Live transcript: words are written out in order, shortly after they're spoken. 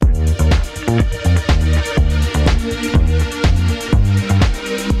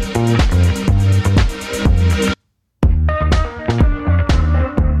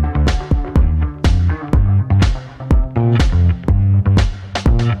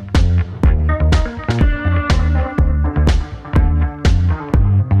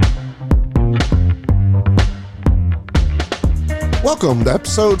Welcome to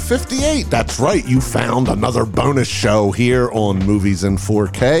episode 58. That's right, you found another bonus show here on Movies in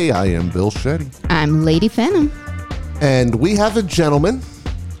 4K. I am Bill Shetty. I'm Lady Phantom. And we have a gentleman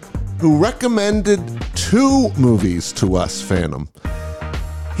who recommended two movies to us, Phantom.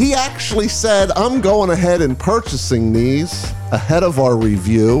 He actually said, I'm going ahead and purchasing these ahead of our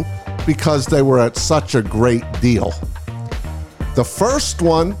review because they were at such a great deal. The first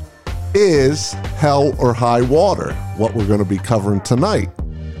one is Hell or High Water, what we're going to be covering tonight.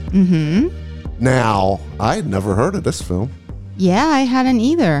 Mm-hmm. Now, I'd never heard of this film. Yeah, I hadn't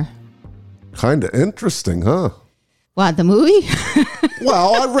either. Kind of interesting, huh? What, the movie?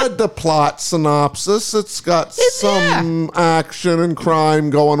 Well, I read the plot synopsis. It's got some action and crime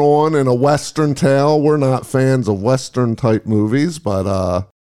going on in a Western tale. We're not fans of Western type movies, but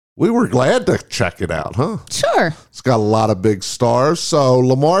we were glad to check it out, huh? Sure. It's got a lot of big stars. So,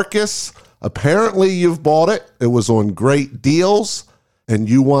 LaMarcus, apparently you've bought it. It was on great deals, and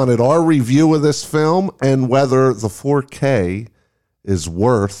you wanted our review of this film and whether the 4K is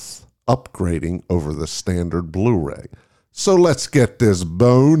worth upgrading over the standard Blu-ray. So let's get this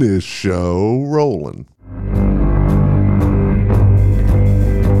bonus show rolling.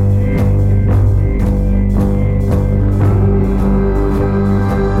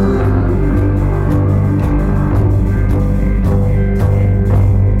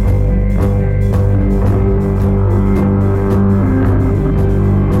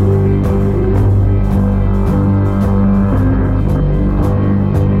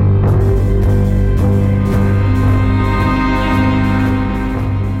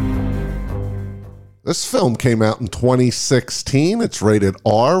 This film came out in 2016. It's rated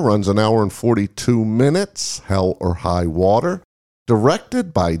R, runs an hour and 42 minutes, Hell or High Water.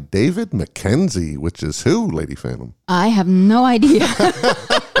 Directed by David Mackenzie, which is who, Lady Phantom? I have no idea.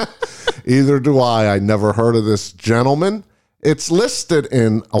 Either do I. I never heard of this gentleman. It's listed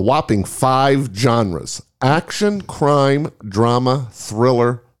in a whopping 5 genres: action, crime, drama,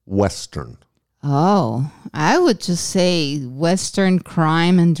 thriller, Western. Oh, I would just say Western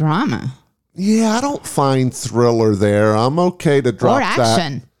crime and drama. Yeah, I don't find thriller there. I'm okay to drop that. Or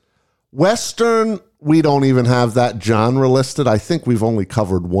action. Western, we don't even have that genre listed. I think we've only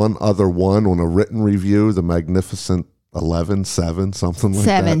covered one other one on a written review, The Magnificent 11, 7, something like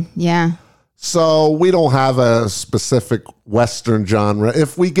that. 7, yeah. So we don't have a specific Western genre.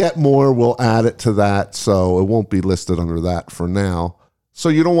 If we get more, we'll add it to that. So it won't be listed under that for now. So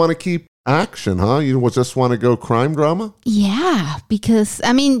you don't want to keep action, huh? You just want to go crime drama? Yeah, because,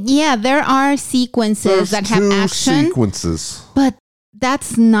 I mean, yeah, there are sequences that have action. Sequences. But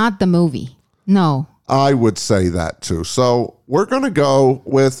that's not the movie. No. I would say that too. So we're going to go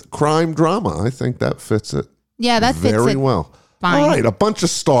with crime drama. I think that fits it. Yeah, that fits very it well. Fine. All right, a bunch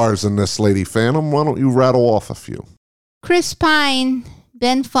of stars in this, Lady Phantom. Why don't you rattle off a few? Chris Pine,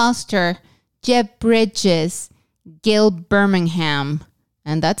 Ben Foster, Jeff Bridges, Gil Birmingham,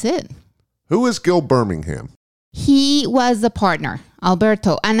 and that's it. Who is Gil Birmingham? He was the partner,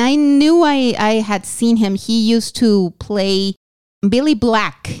 Alberto. And I knew I had seen him. He used to play Billy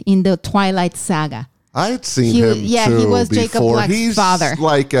Black in the Twilight Saga. I had seen him too. He was before. Jacob Black's He's father.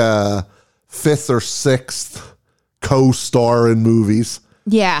 Like a 5th or 6th co-star in movies.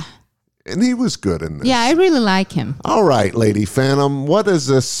 Yeah. And he was good in this. Yeah, I really like him. All right, Lady Phantom. What does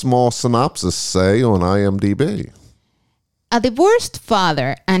this small synopsis say on IMDb? A divorced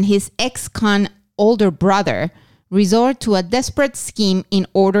father and his ex-con older brother resort to a desperate scheme in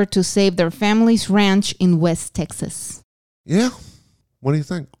order to save their family's ranch in West Texas. Yeah. What do you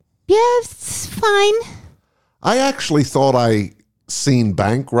think? Yeah, it's fine. I actually thought I seen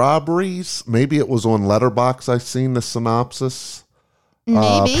bank robberies. Maybe it was on Letterboxd. I seen the synopsis.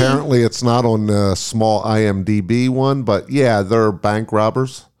 Maybe. Apparently it's not on the small IMDb one, but yeah, they're bank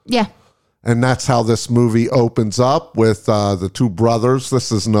robbers. Yeah. And that's how this movie opens up with the two brothers.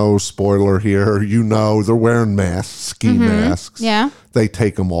 This is no spoiler here. You know, they're wearing masks, ski masks. Yeah. They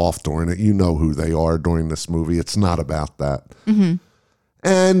take them off during it. You know who they are during this movie. It's not about that. Mm-hmm.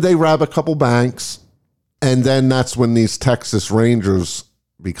 And they rob a couple banks. And then that's when these Texas Rangers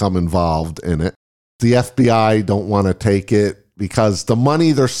become involved in it. The FBI don't want to take it because the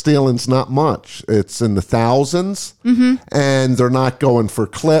money they're stealing is not much. It's in the thousands, and they're not going for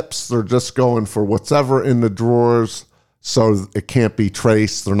clips. They're just going for whatever in the drawers, so it can't be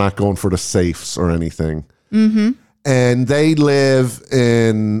traced. They're not going for the safes or anything. Mm-hmm. And they live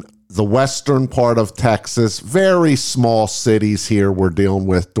in the western part of Texas, very small cities here we're dealing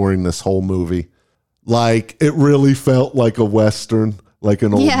with during this whole movie. Like, it really felt like a Western. like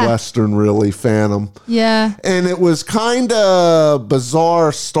an old Western, really, Phantom. Yeah. And it was kind of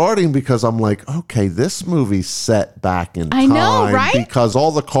bizarre starting because I'm like, okay, this movie's set back in time. I know, right? Because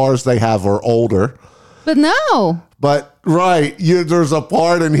all the cars they have are older. But no. But, right, there's a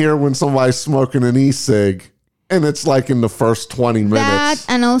part in here when somebody's smoking an e-cig, and it's like in the first 20 minutes. That,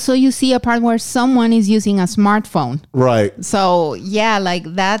 and also you see a part where someone is using a smartphone. Right. So, yeah, like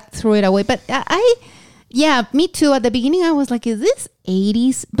that threw it away. But yeah, me too. At the beginning, I was like, is this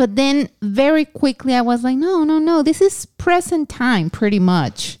 80s? But then very quickly, I was like, no. This is present time, pretty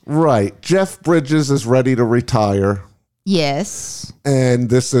much. Right. Jeff Bridges is ready to retire. Yes. And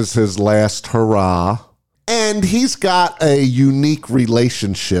this is his last hurrah. And he's got a unique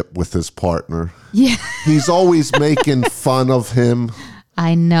relationship with his partner. Yeah. He's always making fun of him.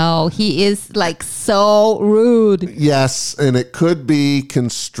 I know. He is like so rude. Yes, and it could be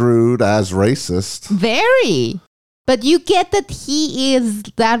construed as racist. Very. But you get that he is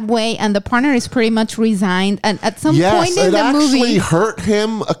that way and the partner is pretty much resigned. And at some point in the movie... Yes, it actually hurt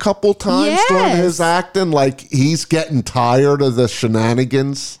him a couple times during his acting. Like, he's getting tired of the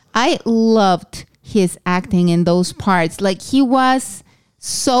shenanigans. I loved his acting in those parts. Like, he was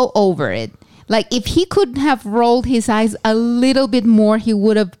so over it. Like, if he could have rolled his eyes a little bit more, he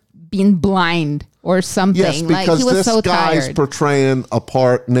would have been blind or something. Yes, because like, he was this so guy's tired. portraying a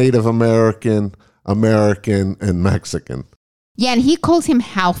part Native American, American, and Mexican. Yeah, and he calls him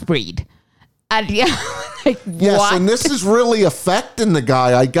half-breed. And yeah, like, yes, what? and this is really affecting the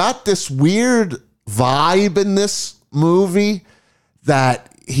guy. I got this weird vibe in this movie that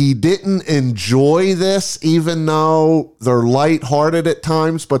he didn't enjoy this, even though they're lighthearted at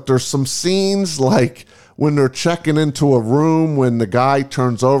times. But there's some scenes like when they're checking into a room when the guy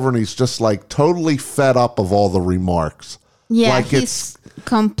turns over and he's just like totally fed up of all the remarks. Yeah, like he's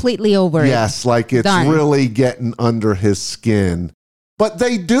completely over it. Yes, like it's Done. really getting under his skin. But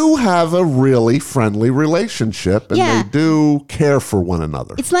they do have a really friendly relationship and they do care for one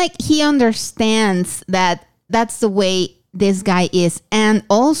another. It's like he understands that that's the way this guy is. And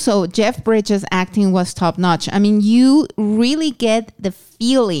also, Jeff Bridges' acting was top notch. I mean, you really get the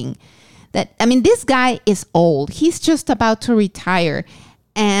feeling that, I mean, this guy is old. He's just about to retire.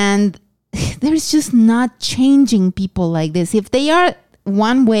 And there's just not changing people like this. If they are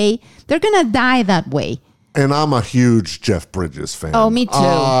one way, they're going to die that way. And I'm a huge Jeff Bridges fan. Oh, me too.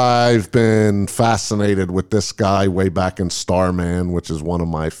 I've been fascinated with this guy way back in Starman, which is one of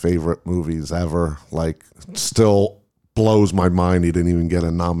my favorite movies ever. Like, still blows my mind he didn't even get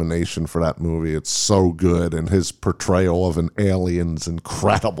a nomination for that movie. It's so good, and his portrayal of an alien's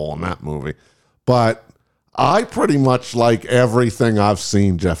incredible in that movie. But I pretty much like everything I've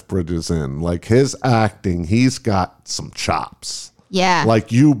seen Jeff Bridges in. Like, his acting, he's got some chops. Yeah.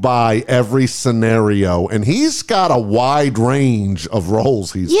 Like, you buy every scenario, and he's got a wide range of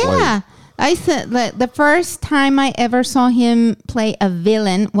roles he's played. I said the first time I ever saw him play a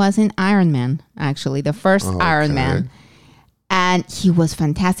villain was in Iron Man, actually, the first Iron Man. And he was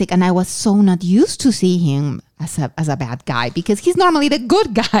fantastic. And I was so not used to see him as a bad guy because he's normally the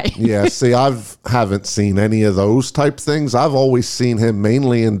good guy. Yeah, see, haven't seen any of those type things. I've always seen him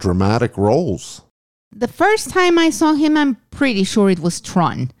mainly in dramatic roles. The first time I saw him, I'm pretty sure it was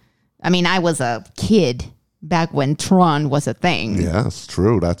Tron. I mean, I was a kid back when Tron was a thing. Yeah, it's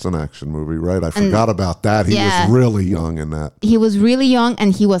true. That's an action movie, right? I forgot about that. He was really young in that. He was really young,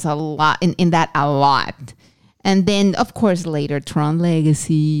 and he was a lot in that a lot. And then, of course, later, Tron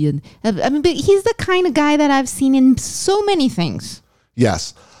Legacy. And I mean, but he's the kind of guy that I've seen in so many things.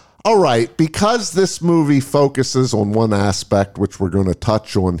 Yes. All right. Because this movie focuses on one aspect, which we're going to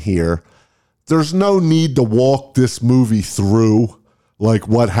touch on here, there's no need to walk this movie through, like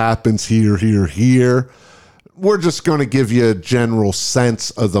what happens here. We're just going to give you a general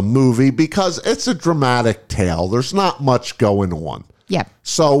sense of the movie because it's a dramatic tale. There's not much going on. Yeah.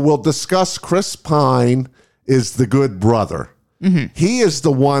 So we'll discuss Chris Pine is the good brother. Mm-hmm. He is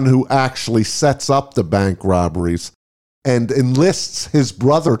the one who actually sets up the bank robberies and enlists his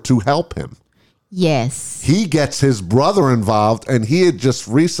brother to help him. Yes. He gets his brother involved, and he had just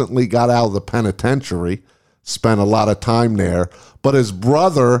recently got out of the penitentiary, spent a lot of time there, but his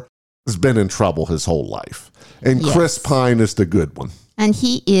brother has been in trouble his whole life. And Chris Pine is the good one. And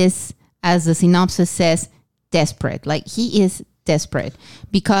he is, as the synopsis says, desperate. Like, he is desperate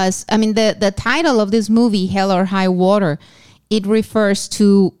because, I mean, the title of this movie, Hell or High Water, it refers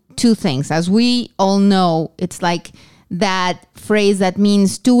to two things. As we all know, it's like that phrase that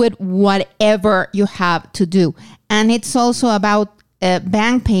means do it whatever you have to do. And it's also about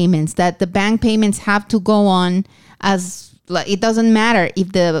bank payments, that the bank payments have to go on as, like, it doesn't matter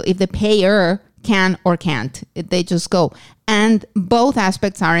if the payer can or can't. They just go. And both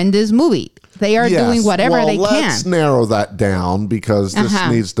aspects are in this movie. They are doing whatever they can. Let's narrow that down because this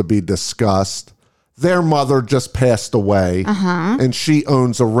needs to be discussed. Their mother just passed away, and she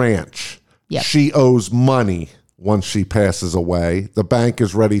owns a ranch. Yep. She owes money once she passes away. The bank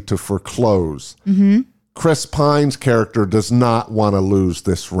is ready to foreclose. Chris Pine's character does not want to lose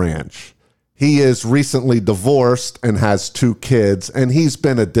this ranch. He is recently divorced and has 2 kids, and he's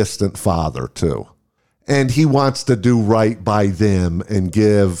been a distant father too. And he wants to do right by them and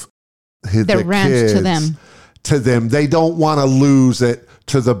give the ranch kids to them. They don't want to lose it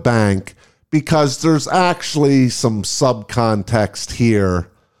to the bank because there's actually some subcontext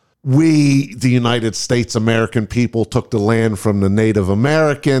here. We, the United States American people, took the land from the Native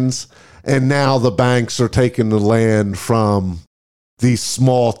Americans, and now the banks are taking the land from these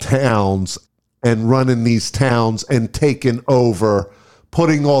small towns and running these towns and taking over,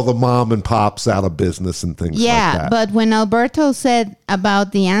 putting all the mom and pops out of business and things like that. Yeah, but when Alberto said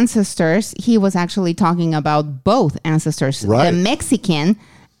about the ancestors, he was actually talking about both ancestors, Right. the Mexican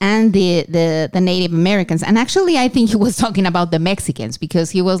and the Native Americans. And actually, I think he was talking about the Mexicans because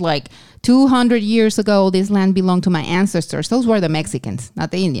he was like, 200 years ago, this land belonged to my ancestors. Those were the Mexicans,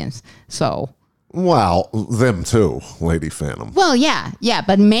 not the Indians. So... Well, them too, Lady Phantom. Well, yeah,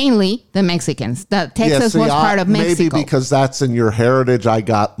 but mainly the Mexicans. Texas was part of Mexico. Maybe because that's in your heritage, I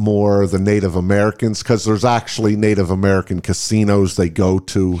got more the Native Americans because there's actually Native American casinos they go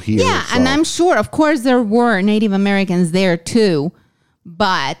to here. Yeah, so. and I'm sure, of course, there were Native Americans there too,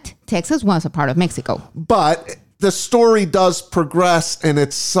 but Texas was a part of Mexico. But the story does progress, and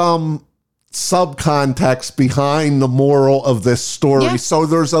it's some subcontext behind the moral of this story. Yeah. So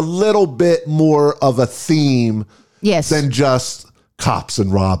there's a little bit more of a theme than just cops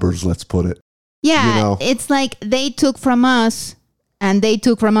and robbers, let's put it. Yeah, you know? It's like they took from us and they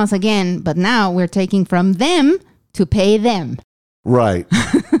took from us again, but now we're taking from them to pay them. Right.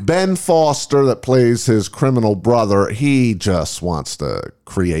 Ben Foster, that plays his criminal brother, he just wants to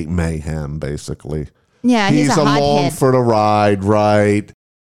create mayhem, basically. Yeah, he's a along hothead. for the ride, right?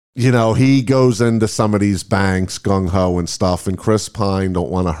 You know, he goes into some of these banks gung-ho and stuff, and Chris Pine don't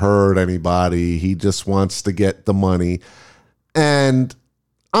want to hurt anybody. He just wants to get the money. And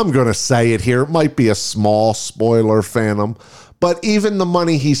I'm going to say it here. It might be a small spoiler, Phantom, but even the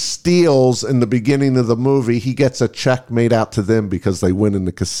money he steals in the beginning of the movie, he gets a check made out to them because they win in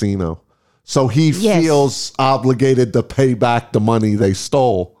the casino. So he feels obligated to pay back the money they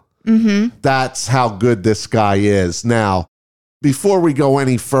stole. That's how good this guy is. Now, before we go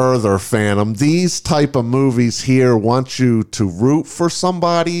any further, Phantom, these type of movies here want you to root for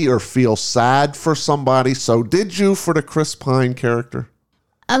somebody or feel sad for somebody. So did you for the Chris Pine character?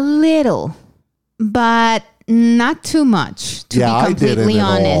 A little, but not too much, to be completely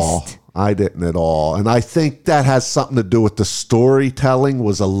honest. I didn't at all. And I think that has something to do with the storytelling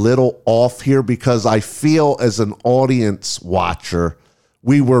was a little off here because I feel as an audience watcher,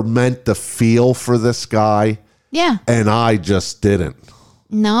 we were meant to feel for this guy. Yeah. And I just didn't.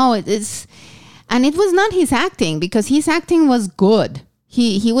 No, it is. And it was not his acting because his acting was good.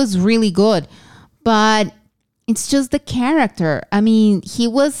 He was really good. But it's just the character. I mean, he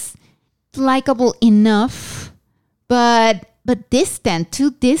was likable enough, but distant,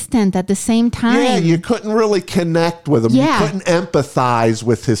 too distant at the same time. Yeah, you couldn't really connect with him. Yeah. You couldn't empathize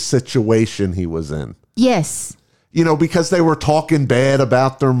with his situation he was in. Yes. You know, because they were talking bad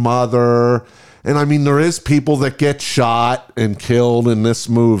about their mother. And I mean, there is people that get shot and killed in this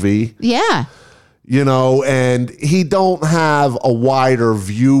movie. Yeah. You know, and he don't have a wider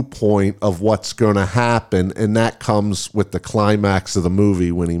viewpoint of what's going to happen. And that comes with the climax of the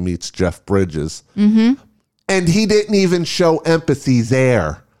movie when he meets Jeff Bridges. Mm-hmm. And he didn't even show empathy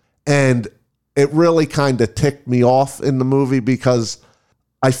there. And it really kind of ticked me off in the movie because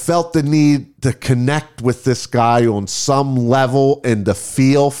I felt the need to connect with this guy on some level and to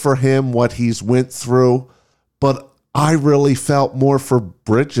feel for him what he's went through. But I really felt more for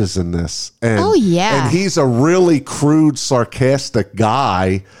Bridges in this. And, and he's a really crude, sarcastic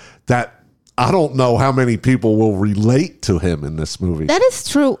guy that I don't know how many people will relate to him in this movie. That is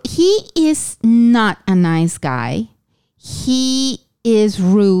true. He is not a nice guy. He is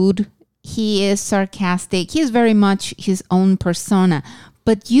rude. He is sarcastic. He is very much his own persona.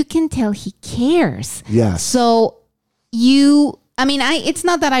 But you can tell he cares. Yes. So it's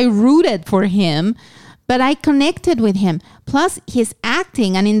not that I rooted for him, but I connected with him. Plus his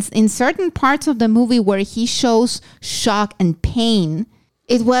acting, and in certain parts of the movie where he shows shock and pain,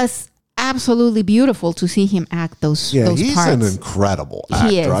 it was absolutely beautiful to see him act those he's parts. an incredible actor.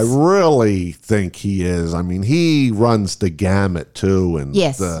 He is. I really think he is. I mean, he runs the gamut too, and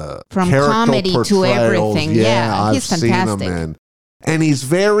Yes, the from character comedy to portrayals, everything. Yeah, I've he's seen fantastic. him in, and he's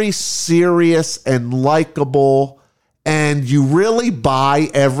very serious and likable, and you really buy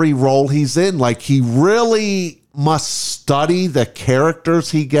every role he's in. Like, he really must study the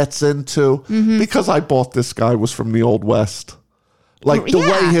characters he gets into, because I bought this guy was from the Old West. Like, the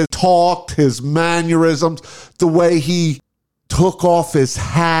way he talked, his mannerisms, the way he took off his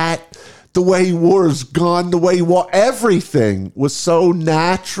hat, the way he wore his gun, the way he wore everything was so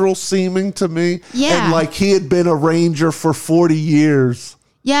natural seeming to me. Yeah. And like he had been a ranger for 40 years.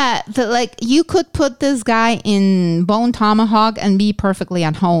 Yeah, like you could put this guy in Bone Tomahawk and be perfectly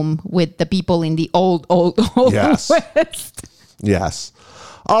at home with the people in the old Yes. West. Yes.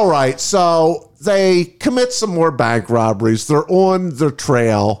 All right. So they commit some more bank robberies. They're on the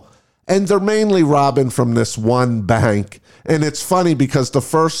trail, and they're mainly robbing from this one bank. And it's funny because the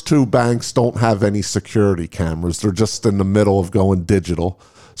first two banks don't have any security cameras. They're just in the middle of going digital.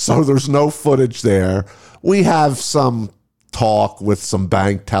 So there's no footage there. We have some talk with some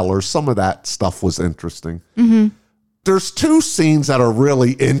bank tellers. Some of that stuff was interesting. There's two scenes that are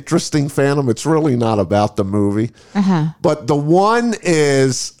really interesting, Phantom. It's really not about the movie. But the one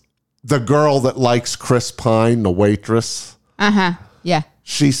is the girl that likes Chris Pine, the waitress. Yeah.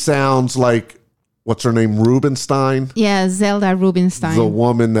 She sounds like, what's her name, Rubinstein? Yeah, Zelda Rubinstein. The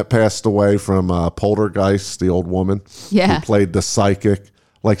woman that passed away from Poltergeist, the old woman. Yeah. Who played the psychic.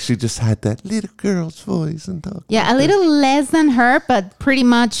 Like, she just had that little girl's voice and talk. Yeah, a little less than her, but pretty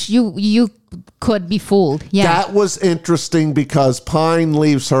much you could be fooled. Yeah. That was interesting because Pine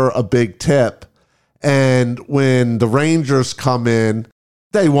leaves her a big tip. And when the Rangers come in,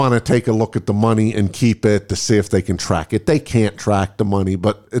 they want to take a look at the money and keep it to see if they can track it. They can't track the money,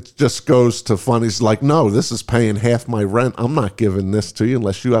 but it just goes to fun. He's like, no, this is paying half my rent. I'm not giving this to you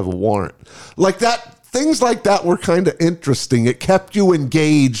unless you have a warrant. Like that. Things like that were kind of interesting. It kept you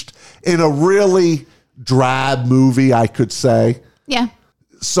engaged in a really drab movie, I could say. Yeah.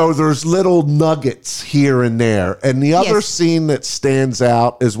 So there's little nuggets here and there. And the other scene that stands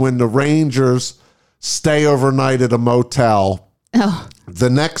out is when the Rangers stay overnight at a motel. Oh. The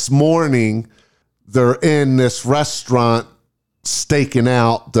next morning, they're in this restaurant staking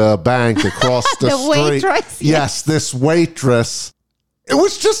out the bank across the street. Waitress. Yes, this waitress. It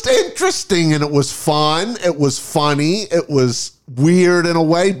was just interesting, and it was fun. It was funny. It was weird in a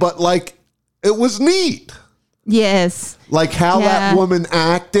way, but like it was neat. Yes. Like how that woman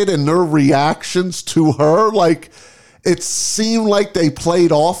acted and their reactions to her. Like it seemed like they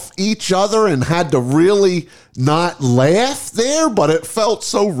played off each other and had to really not laugh there, but it felt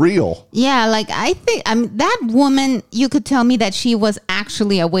so real. Yeah, like I think that woman, you could tell me that she was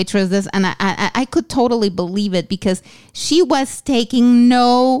actually a waitress, and I could totally believe it because she was taking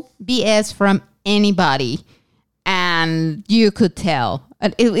no BS from anybody, and you could tell.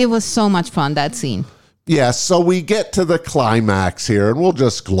 It was so much fun, that scene. Yeah, so we get to the climax here, and we'll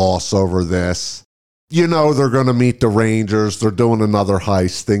just gloss over this. You know, they're going to meet the Rangers. They're doing another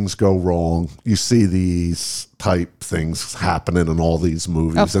heist. Things go wrong. You see these type things happening in all these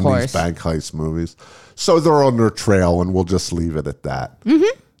movies and these bank heist movies. So they're on their trail, and we'll just leave it at that.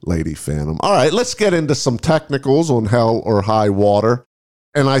 Lady Phantom. All right, let's get into some technicals on Hell or High Water.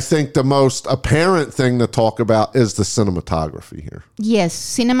 And I think the most apparent thing to talk about is the cinematography here. Yes,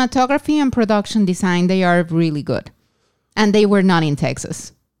 cinematography and production design, they are really good. And they were not in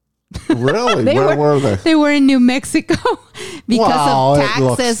Texas. Really? Where were they? They were in New Mexico because of it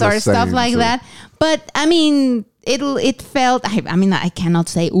taxes or stuff like that. But I mean, it felt. I cannot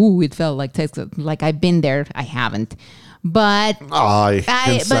say. Ooh, it felt like Texas. Like I've been there. I haven't. But I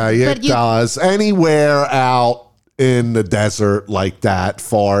can say it does. Anywhere out in the desert like that,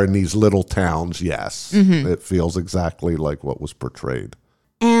 far in these little towns, yes, it feels exactly like what was portrayed.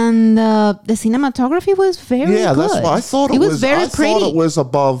 And the cinematography was very good. That's why I thought it was very pretty. I thought it was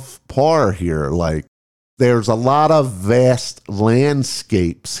above par here. Like there's a lot of vast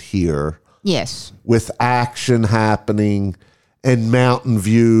landscapes here. Yes. With action happening and mountain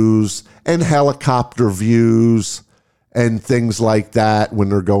views and helicopter views and things like that when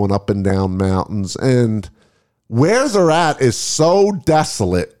they're going up and down mountains. And where they're at is so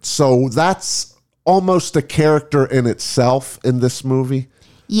desolate. So that's almost a character in itself in this movie.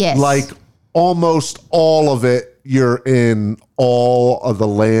 Yes. Like almost all of it, you're in all of the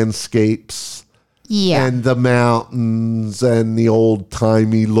landscapes. Yeah. And the mountains and the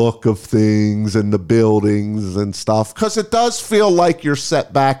old-timey look of things and the buildings and stuff. Because it does feel like you're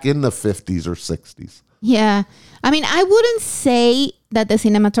set back in the 50s or 60s. Yeah. I mean, I wouldn't say that the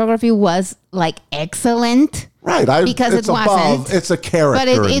cinematography was like excellent. Right. Because it's it wasn't. It's a character.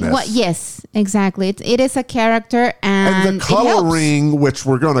 But it was, yes, exactly. It is a character, and the coloring, which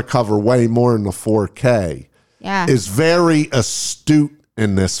we're going to cover way more in the 4K, is very astute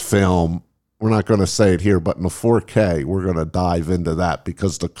in this film. We're not going to say it here, but in the 4K, we're going to dive into that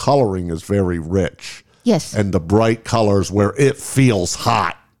because the coloring is very rich. Yes. And the bright colors where it feels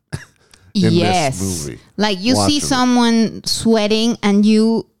hot in this movie. Like you see someone sweating and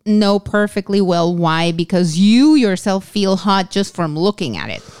you know perfectly well why, because you yourself feel hot just from looking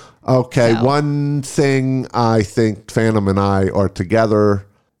at it. Okay, one thing I think Phantom and I are together,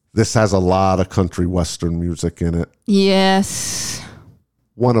 this has a lot of country western music in it. Yes.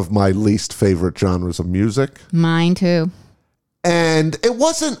 One of my least favorite genres of music. Mine too. And it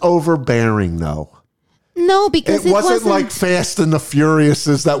wasn't overbearing, though. No, because it wasn't like Fast and the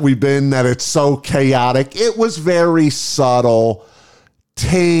Furiouses that we've been, that it's so chaotic. It was very subtle,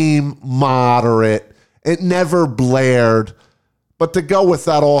 tame, moderate. It never blared. But to go with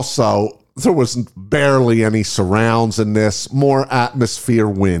that also, there was barely any surrounds in this, more atmosphere,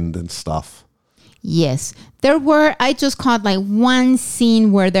 wind and stuff. Yes, I just caught like one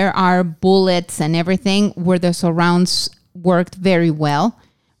scene where there are bullets and everything, where the surrounds worked very well.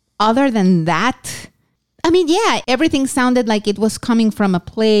 Other than that, I mean, everything sounded like it was coming from a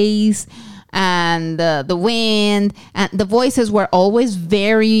place, and the wind and the voices were always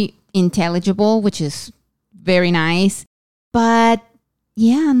very intelligible, which is very nice. But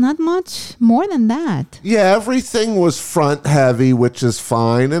not much more than that. Yeah, everything was front heavy, which is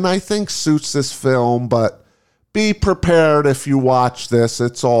fine, and I think suits this film, but be prepared if you watch this.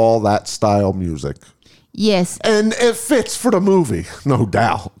 It's all that style music. Yes. And it fits for the movie, no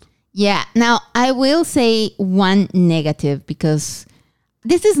doubt. Yeah. Now, I will say one negative, because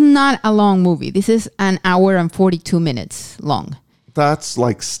this is not a long movie. This is an hour and 42 minutes long. That's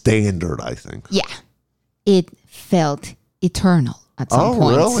like standard, I think. Yeah. It felt eternal at some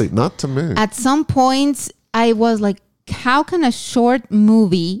points. Oh, really? Not to me. At some points, I was like, how can a short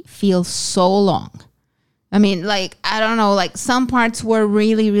movie feel so long? I mean, like, I don't know, like some parts were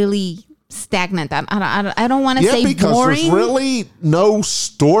really, really stagnant. I don't want to say because boring. There's really no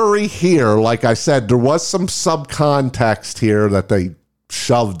story here. Like I said, there was some subcontext here that they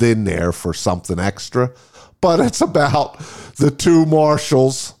shoved in there for something extra. But it's about the two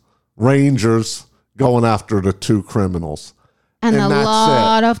marshals, rangers, going after the two criminals. And a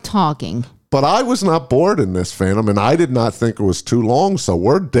lot of talking. But I was not bored in this, Phantom, and I did not think it was too long, so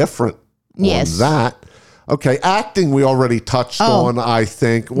we're different on that. Okay, acting we already touched on, I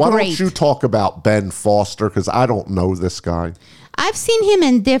think. Why don't you talk about Ben Foster, because I don't know this guy. I've seen him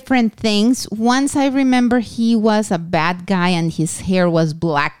in different things. Once I remember he was a bad guy and his hair was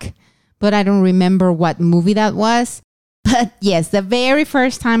black, but I don't remember what movie that was. But yes, the very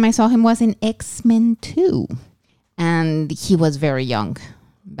first time I saw him was in X-Men 2. And he was very young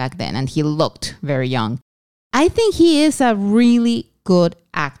back then, and he looked very young. I think he is a really good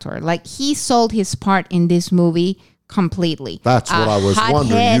actor. Like, he sold his part in this movie completely. That's what I was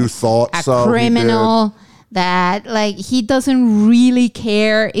wondering. You thought so? A criminal that, like, he doesn't really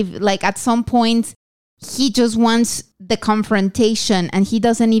care if, like, at some point, he just wants the confrontation, and he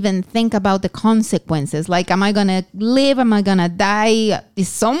doesn't even think about the consequences. Like, am I going to live? Am I going to die? Is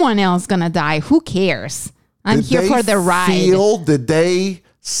someone else going to die? Who cares? I'm here for the ride. Did they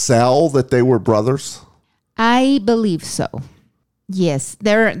sell that they were brothers? I believe so. Yes.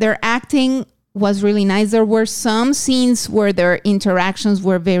 Their acting was really nice. There were some scenes where their interactions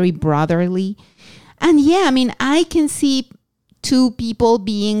were very brotherly. And I mean, I can see two people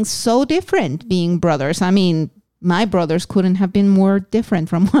being so different, being brothers. I mean, my brothers couldn't have been more different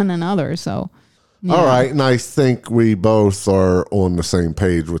from one another. So... yeah. All right, and I think we both are on the same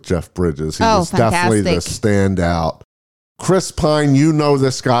page with Jeff Bridges. He was definitely the standout. Chris Pine, you know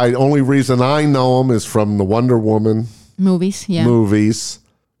this guy. The only reason I know him is from the Wonder Woman movies.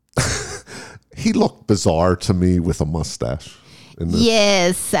 He looked bizarre to me with a mustache.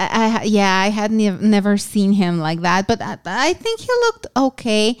 Yes, I had never seen him like that, but I think he looked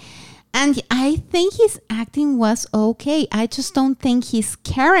okay. And I think his acting was okay. I just don't think his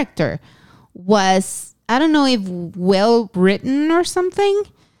character was, I don't know if well written or something,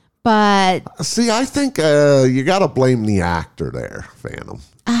 but... See, I think you got to blame the actor there, Phantom.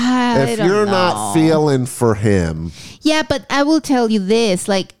 If you're not feeling for him... Yeah, but I will tell you this,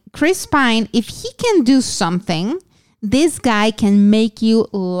 like, Chris Pine, if he can do something, this guy can make you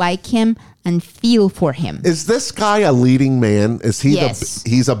like him and feel for him. Is this guy a leading man? Is he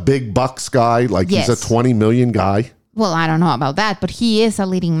he's a big bucks guy? Like, he's a 20 million guy? Well, I don't know about that, but he is a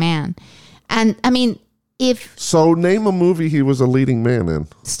leading man. And I mean, if So name a movie he was a leading man in.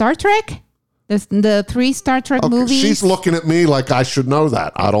 Star Trek, the 3 Star Trek movies. She's looking at me like I should know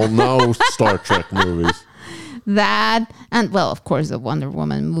that. I don't know Star Trek movies. That, and well, of course, the Wonder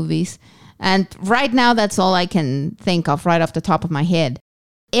Woman movies. And right now, that's all I can think of right off the top of my head.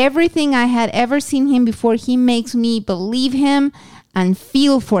 Everything I had ever seen him before, he makes me believe him and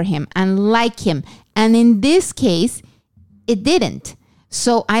feel for him and like him. And in this case, it didn't.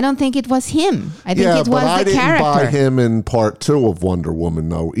 So I don't think it was him. I think it was the character. I didn't buy him in part 2 of Wonder Woman,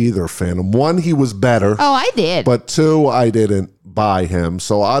 though, either, Phantom. 1, he was better. Oh, I did. But 2, I didn't buy him.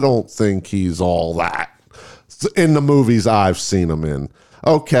 So I don't think he's all that in the movies I've seen him in.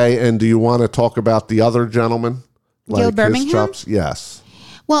 Okay, and do you want to talk about the other gentleman? Gil Birmingham? Yes.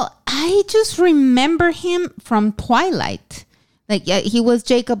 Well, I just remember him from Twilight. Like, yeah, he was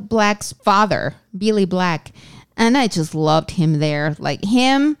Jacob Black's father, Billy Black. And I just loved him there. Like,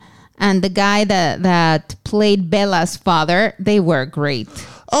 him and the guy that played Bella's father, they were great.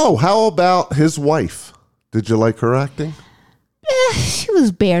 Oh, how about his wife? Did you like her acting? She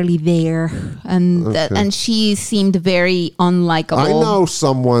was barely there, and she seemed very unlikable. I know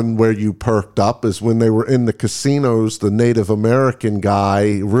someone where you perked up is when they were in the casinos. The Native American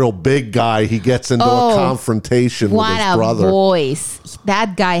guy, real big guy, he gets into a confrontation with his brother. What a voice!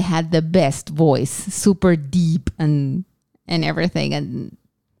 That guy had the best voice, super deep and everything, and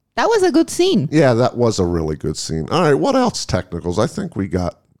that was a good scene. Yeah, that was a really good scene. All right, what else technicals? I think we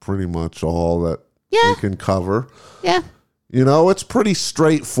got pretty much all that we can cover. Yeah. You know, it's pretty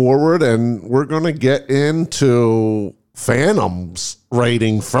straightforward, and we're going to get into Phantom's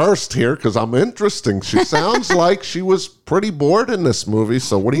rating first here because I'm interested. She sounds like she was pretty bored in this movie,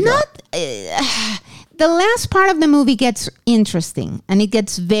 so what do you got? The last part of the movie gets interesting, and it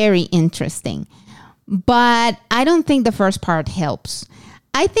gets very interesting, but I don't think the first part helps.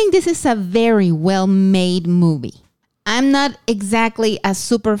 I think this is a very well-made movie. I'm not exactly a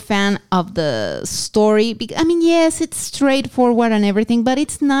super fan of the story. I mean, yes, it's straightforward and everything, but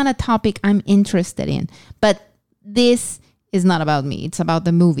it's not a topic I'm interested in. But this is not about me. It's about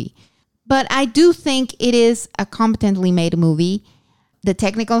the movie. But I do think it is a competently made movie. The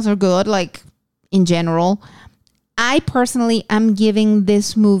technicals are good, like in general. I personally am giving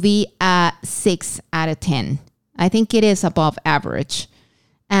this movie a 6 out of 10. I think it is above average.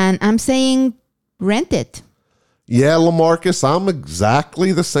 And I'm saying rent it. Yeah, LaMarcus, I'm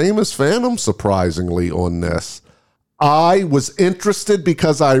exactly the same as Phantom, surprisingly, on this. I was interested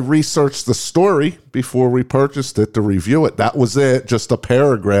because I researched the story before we purchased it to review it. That was it, just a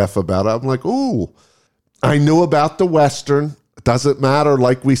paragraph about it. I'm like, ooh, I knew about the Western. It doesn't matter.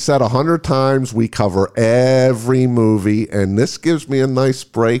 Like we said 100 times, we cover every movie, and this gives me a nice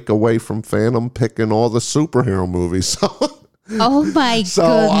break away from Phantom picking all the superhero movies. Oh, my goodness. So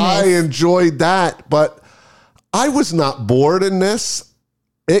I enjoyed that, but I was not bored in this.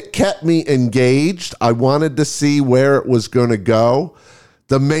 It kept me engaged. I wanted to see where it was going to go.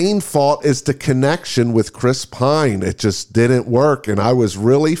 The main fault is the connection with Chris Pine. It just didn't work. And I was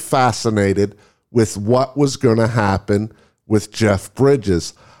really fascinated with what was going to happen with Jeff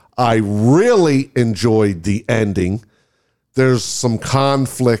Bridges. I really enjoyed the ending. There's some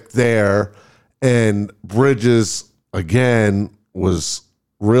conflict there. And Bridges, again, was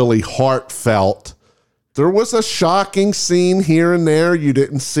really heartfelt. There was a shocking scene here and there you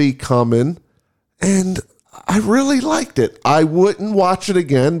didn't see coming, and I really liked it. I wouldn't watch it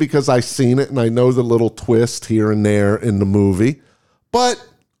again because I've seen it and I know the little twist here and there in the movie, but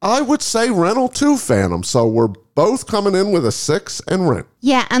I would say rental too, Phantom. So we're both coming in with a 6 and rent.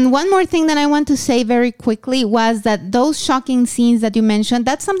 Yeah, and one more thing that I want to say very quickly was that those shocking scenes that you mentioned,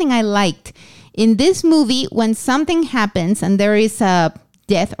 that's something I liked. In this movie, when something happens and there is a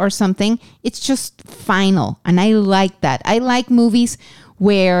death or something, it's just final, and I like that. I like movies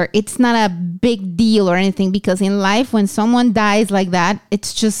where it's not a big deal or anything, because in life when someone dies like that,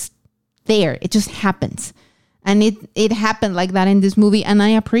 it's just there, it just happens, and it happened like that in this movie, and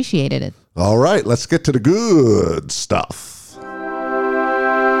I appreciated it. All right, let's get to the good stuff. All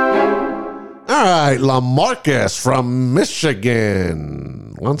right, LaMarcus from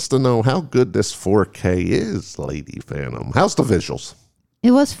Michigan wants to know how good this 4K is, Lady Phantom. How's the visuals? It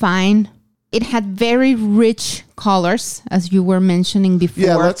was fine. It had very rich colors, as you were mentioning before.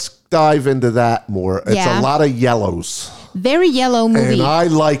 Yeah, let's dive into that more. It's a lot of yellows. Very yellow movie. And I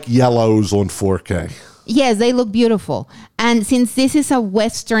like yellows on 4K. Yes, they look beautiful. And since this is a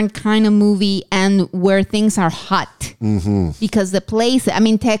Western kind of movie and where things are hot, because the place, I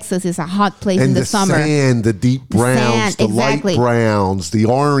mean, Texas is a hot place in the summer. Sand, the deep browns, the exactly. light browns, the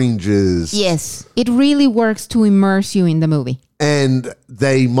oranges. Yes, it really works to immerse you in the movie. And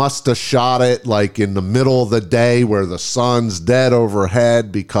they must have shot it like in the middle of the day where the sun's dead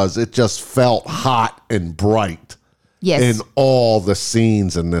overhead because it just felt hot and bright. Yes. In all the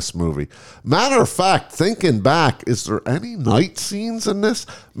scenes in this movie. Matter of fact, thinking back, is there any night scenes in this?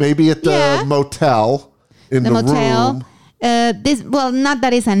 Maybe at the motel in the motel. room. Not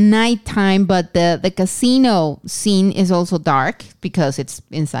that it's a nighttime, but the casino scene is also dark because it's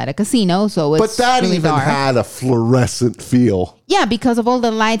inside a casino, so it's But that really even dark. had a fluorescent feel. Yeah, because of all the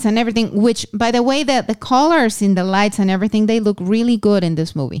lights and everything, which, by the way, the colors in the lights and everything, they look really good in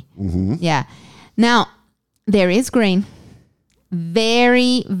this movie. Mm-hmm. Yeah. Now, there is grain.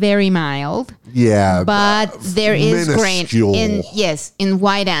 Very, very mild. Yeah. But there is grain minuscule. in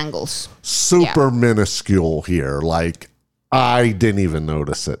wide angles. Super minuscule here. Like, I didn't even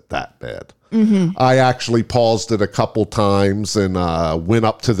notice it that bad. Mm-hmm. I actually paused it a couple times and went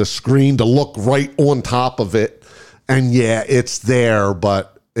up to the screen to look right on top of it. And yeah, it's there,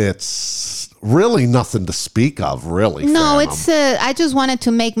 but it's really nothing to speak of, really. No, Phantom. it's. I just wanted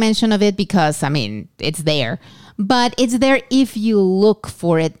to make mention of it because, I mean, it's there. But it's there if you look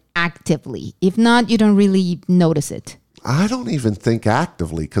for it actively. If not, you don't really notice it. I don't even think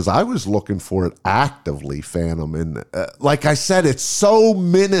actively, because I was looking for it actively, Phantom. And like I said, it's so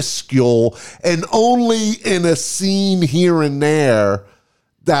minuscule and only in a scene here and there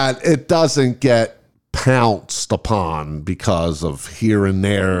that it doesn't get pounced upon because of here and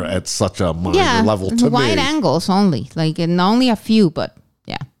there at such a minor level to wide me. angles only. Like, in only a few, but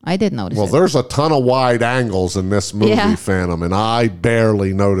yeah, I did notice Well, it. there's a ton of wide angles in this movie, Phantom, and I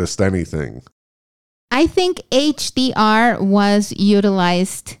barely noticed anything. I think HDR was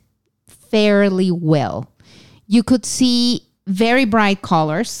utilized fairly well. You could see very bright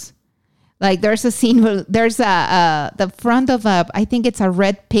colors. Like, there's a scene where there's the front of I think it's a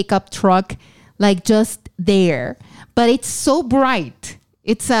red pickup truck, like just there. But it's so bright.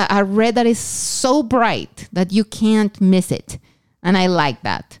 It's a red that is so bright that you can't miss it. And I like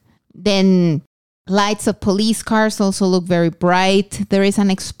that. Then lights of police cars also look very bright. There is an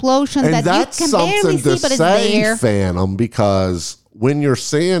explosion And that that's you can barely something see, but to it's say, there. Phantom, because when you're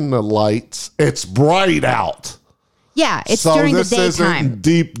seeing the lights, it's bright out. Yeah, it's So during the this daytime. isn't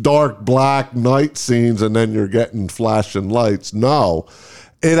deep, dark, black night scenes and then you're getting flashing lights. No,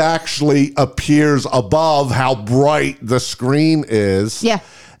 it actually appears above how bright the screen is. Yeah.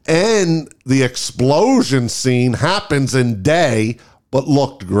 And the explosion scene happens in day, but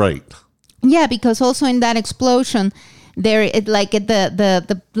looked great. Yeah, because also in that explosion, there it like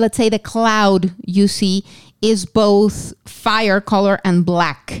the let's say the cloud you see is both fire color and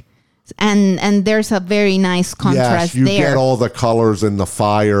black. And there's a very nice contrast Yes, you there. get all the colors in the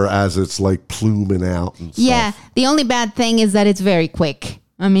fire as it's like pluming out and stuff. Yeah, the only bad thing is that it's very quick.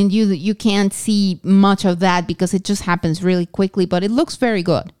 I mean, you can't see much of that because it just happens really quickly, but it looks very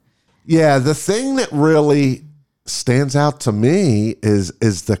good. Yeah, the thing that really stands out to me is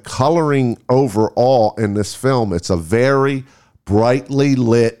the coloring overall in this film. It's a very brightly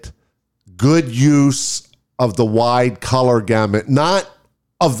lit, good use of the wide color gamut, not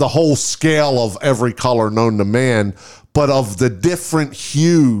of the whole scale of every color known to man, but of the different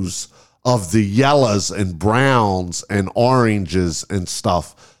hues of the yellows and browns and oranges and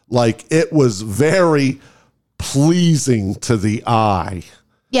stuff. Like, it was very pleasing to the eye.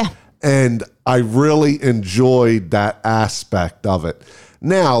 Yeah. And I really enjoyed that aspect of it.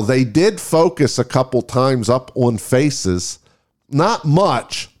 Now, they did focus a couple times up on faces. Not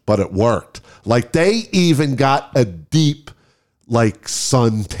much, but it worked. Like, they even got a deep, like,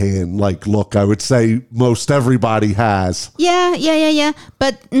 suntan, like, look, I would say most everybody has. Yeah.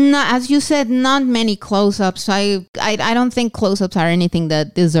 But as you said, not many close-ups. I don't think close-ups are anything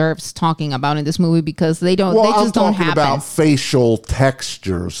that deserves talking about in this movie because they don't. Well, they just I'm don't talking happen. about facial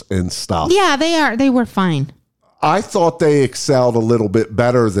textures and stuff. Yeah, they are. They were fine. I thought they excelled a little bit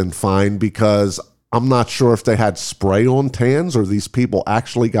better than fine because I'm not sure if they had spray on tans or these people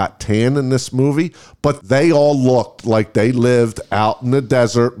actually got tan in this movie, but they all looked like they lived out in the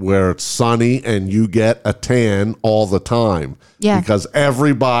desert where it's sunny and you get a tan all the time. Yeah. Because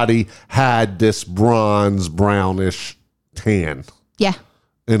everybody had this bronze brownish tan. Yeah.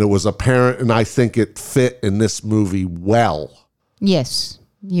 And it was apparent, and I think it fit in this movie well. Yes,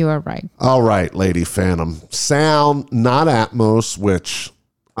 you are right. All right, Lady Phantom. Sound, not Atmos, which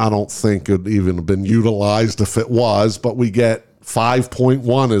I don't think could even have been utilized if it was, but we get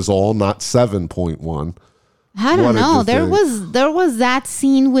 5.1 is all, not 7.1. I don't know. There was that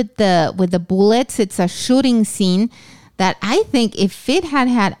scene with the bullets. It's a shooting scene that I think if it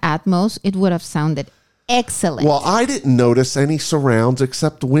had Atmos, it would have sounded excellent. Well, I didn't notice any surrounds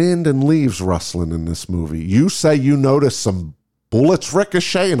except wind and leaves rustling in this movie. You say you noticed some bullets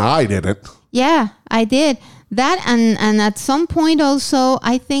ricochet, and I didn't. Yeah, I did. That and at some point also,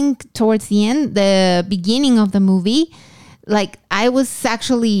 I think towards the end, the beginning of the movie, like I was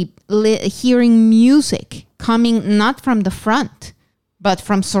actually hearing music coming not from the front, but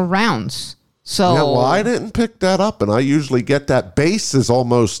from surrounds. So yeah, well, I didn't pick that up, and I usually get that. Bass is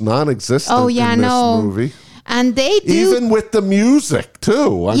almost non-existent in this movie. And they do, even with the music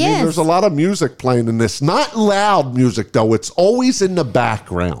too. I mean, there's a lot of music playing in this. Not loud music though; it's always in the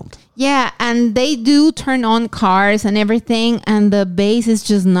background. Yeah, and they do turn on cars and everything, and the bass is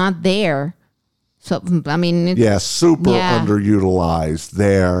just not there. So I mean, super underutilized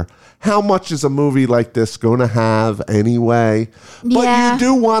there. How much is a movie like this going to have anyway? But you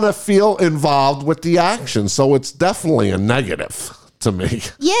do want to feel involved with the action, so it's definitely a negative to me.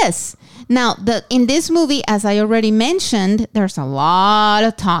 Yes. Now, in this movie, as I already mentioned, there's a lot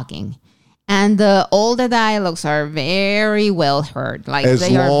of talking. And all the dialogues are very well heard. Like as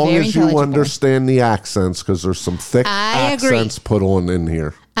they long are very as you understand the accents, because there's some thick accents put on in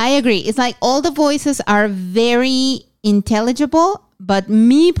here. I agree. It's like all the voices are very intelligible. But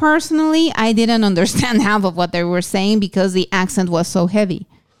me personally, I didn't understand half of what they were saying because the accent was so heavy.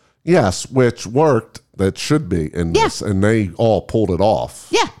 Yes, which worked. That should be in this. And they all pulled it off.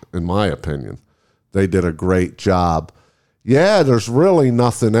 Yeah. In my opinion. They did a great job. Yeah, there's really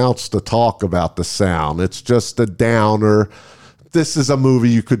nothing else to talk about the sound. It's just a downer. This is a movie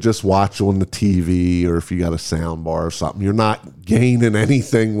you could just watch on the TV, or if you got a sound bar or something. You're not gaining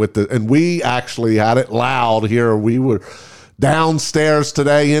anything with it. And we actually had it loud here. We were downstairs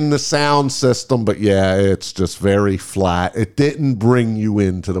today in the sound system, but yeah, it's just very flat. It didn't bring you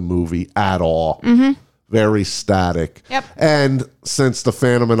into the movie at all. Mm-hmm. Very static. Yep. And since the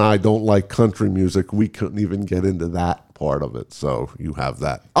Phantom and I don't like country music, we couldn't even get into that part of it. So you have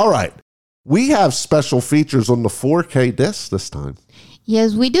that. All right. We have special features on the 4K disc this time.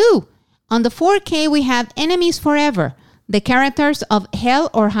 Yes, we do. On the 4K, we have Enemies Forever, the characters of Hell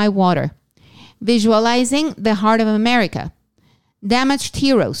or High Water, Visualizing the Heart of America, Damaged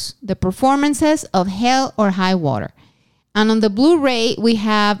Heroes, the performances of Hell or High Water. And on the Blu-ray, we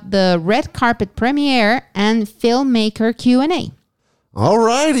have the red carpet premiere and filmmaker Q&A. All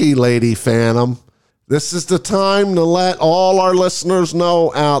righty, Lady Phantom. This is the time to let all our listeners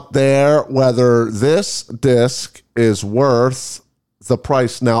know out there whether this disc is worth the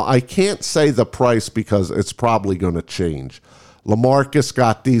price. Now, I can't say the price because it's probably going to change. LaMarcus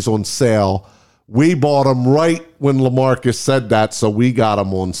got these on sale. We bought them right when LaMarcus said that, so we got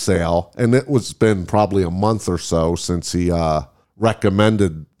them on sale. And it was been probably a month or so since he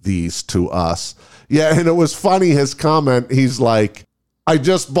recommended these to us. Yeah, and it was funny, his comment. He's like, I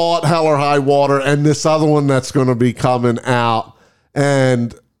just bought Hell or High Water and this other one that's going to be coming out.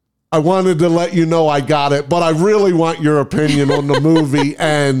 And I wanted to let you know I got it, but I really want your opinion on the movie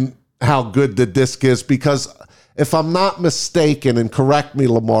and how good the disc is, because if I'm not mistaken, and correct me,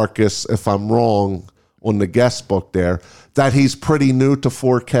 LaMarcus, if I'm wrong on the guest book there, that he's pretty new to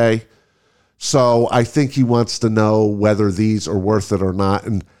 4K. So I think he wants to know whether these are worth it or not.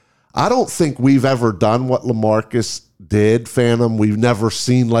 And I don't think we've ever done what LaMarcus did, Phantom. We've never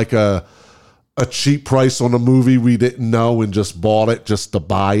seen like a cheap price on a movie we didn't know and just bought it just to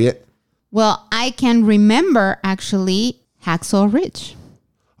buy it. Well, I can remember actually Hacksaw Ridge.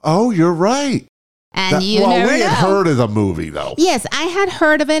 Oh, you're right. And we had heard of the movie, though. Yes, I had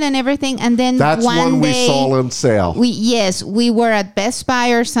heard of it and everything. And then that's one day, we saw on sale. We were at Best Buy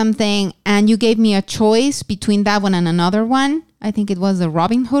or something, and you gave me a choice between that one and another one. I think it was the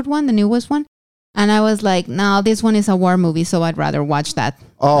Robin Hood one, the newest one. And I was like, no, this one is a war movie, so I'd rather watch that.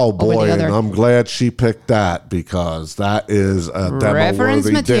 Oh, boy, and I'm glad she picked that, because that is a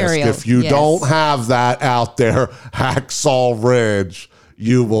demo-worthy disc. If you don't have that out there, Hacksaw Ridge,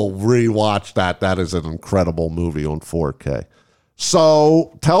 you will rewatch that. That is an incredible movie on 4K.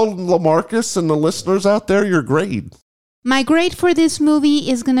 So tell LaMarcus and the listeners out there your grade. My grade for this movie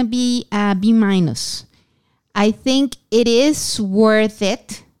is going to be a B-. I think it is worth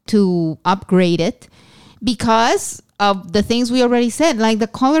it to upgrade it because of the things we already said. Like, the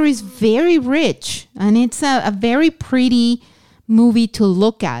color is very rich and it's a very pretty movie to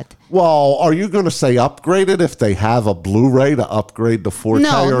look at. Well, are you going to say upgrade it if they have a Blu-ray to upgrade to 4K?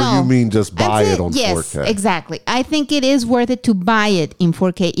 No. You mean just buy it on 4K? Yes, exactly. I think it is worth it to buy it in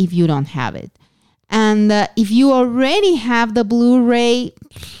 4K if you don't have it. And if you already have the Blu-ray,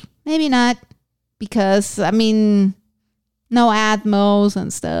 maybe not, because, I mean, no Atmos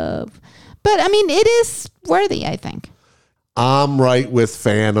and stuff. But, I mean, it is worthy, I think. I'm right with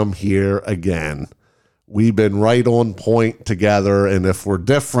Phantom here again. We've been right on point together, and if we're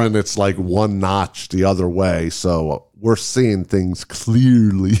different, it's like one notch the other way. So we're seeing things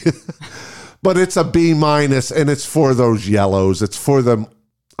clearly. But it's a B-, and it's for those yellows. It's for them,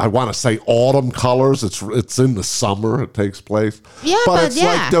 I want to say autumn colors. It's in the summer it takes place. Yeah, but it's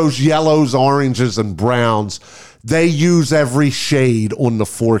like those yellows, oranges, and browns. They use every shade on the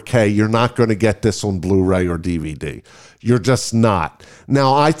 4K. You're not going to get this on Blu-ray or DVD. You're just not.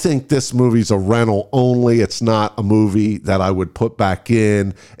 Now, I think this movie's a rental only. It's not a movie that I would put back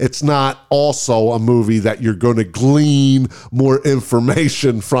in. It's not also a movie that you're going to glean more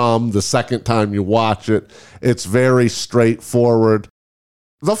information from the second time you watch it. It's very straightforward.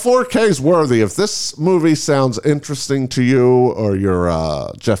 The 4K is worthy. If this movie sounds interesting to you, or you're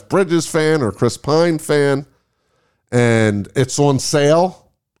a Jeff Bridges fan or Chris Pine fan, and it's on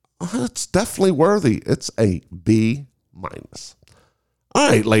sale, it's definitely worthy. It's a B-. All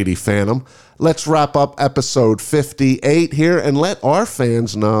right, Lady Phantom, let's wrap up episode 58 here and let our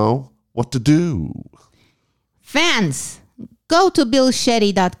fans know what to do. Fans, go to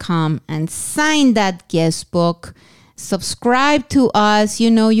BillShetty.com and sign that guest book. Subscribe to us. You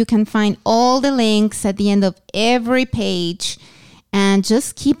know, you can find all the links at the end of every page. And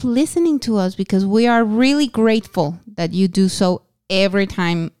just keep listening to us, because we are really grateful that you do so every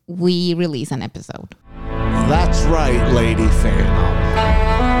time we release an episode. That's right, Lady Phantom.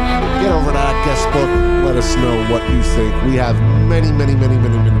 Get over that guest book. Let us know what you think. We have many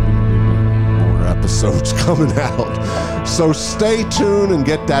more episodes coming out. So stay tuned and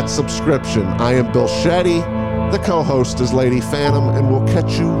get that subscription. I am Bill Shetty. The co-host is Lady Phantom, and we'll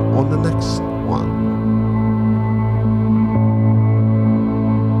catch you on the next one.